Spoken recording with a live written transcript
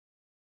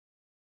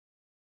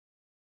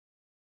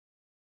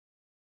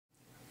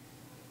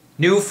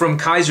New from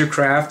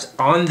Kaisercraft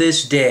on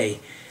this day.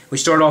 We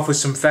start off with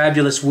some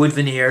fabulous wood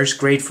veneers,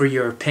 great for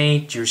your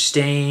paint, your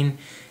stain,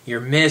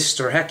 your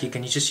mist, or heck, you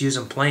can just use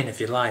them plain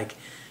if you like.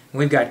 And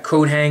we've got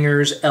coat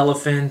hangers,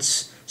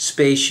 elephants,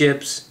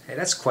 spaceships. Hey,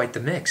 that's quite the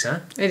mix,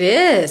 huh? It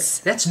is.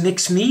 That's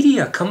mixed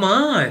media, come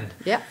on.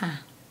 Yeah.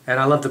 And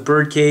I love the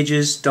bird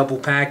cages, double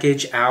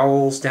package,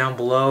 owls down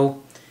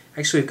below.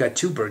 Actually, we've got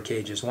two bird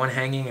cages, one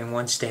hanging and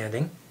one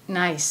standing.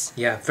 Nice.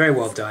 Yeah, very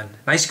well done.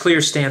 Nice clear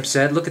stamp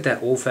set. Look at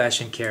that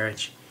old-fashioned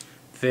carriage.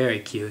 Very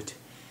cute.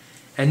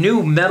 And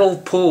new metal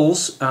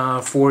pulls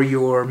for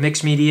your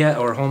mixed media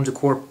or home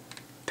decor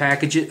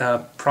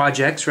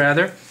projects,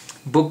 rather.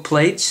 Book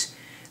plates.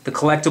 The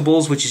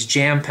Collectables, which is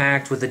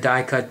jam-packed with the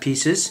die-cut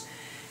pieces.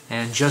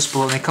 And just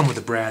below, they come with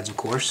the brads, of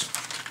course.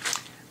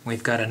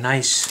 We've got a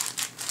nice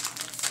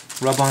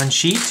rub-on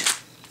sheet.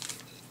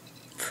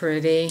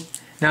 Pretty.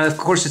 Now, of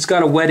course, it's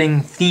got a wedding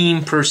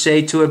theme per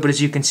se to it, but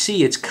as you can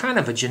see, it's kind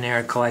of a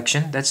generic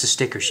collection. That's the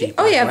sticker sheet.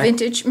 Oh yeah,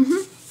 vintage.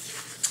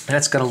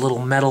 That's got a little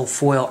metal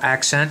foil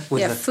accent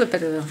with the flip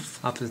it a little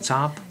up at the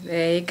top.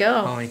 There you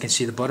go. Oh, you can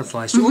see the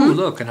butterflies. Oh,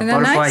 look, and a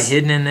butterfly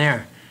hidden in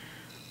there.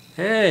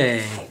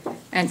 Hey.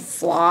 And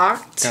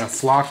flocked. Got a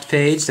flocked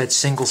page that's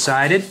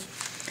single-sided.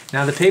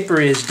 Now the paper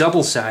is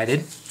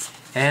double-sided,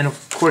 and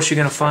of course you're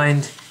going to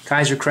find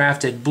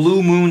Kaisercraft at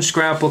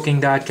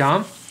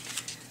BlueMoonScrapbooking.com.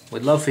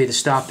 We'd love for you to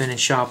stop in and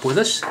shop with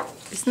us.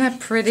 Isn't that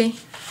pretty?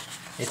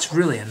 It's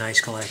really a nice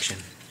collection.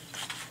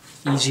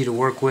 Easy to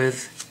work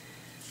with.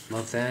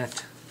 Love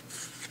that.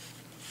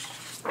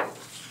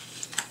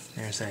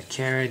 There's that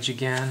carriage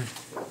again.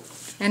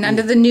 And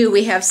under the new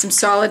we have some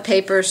solid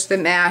papers that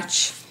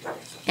match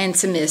and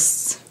some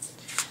mists.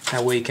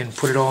 That way you can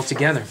put it all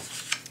together.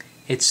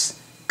 It's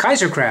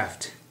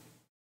Kaisercraft.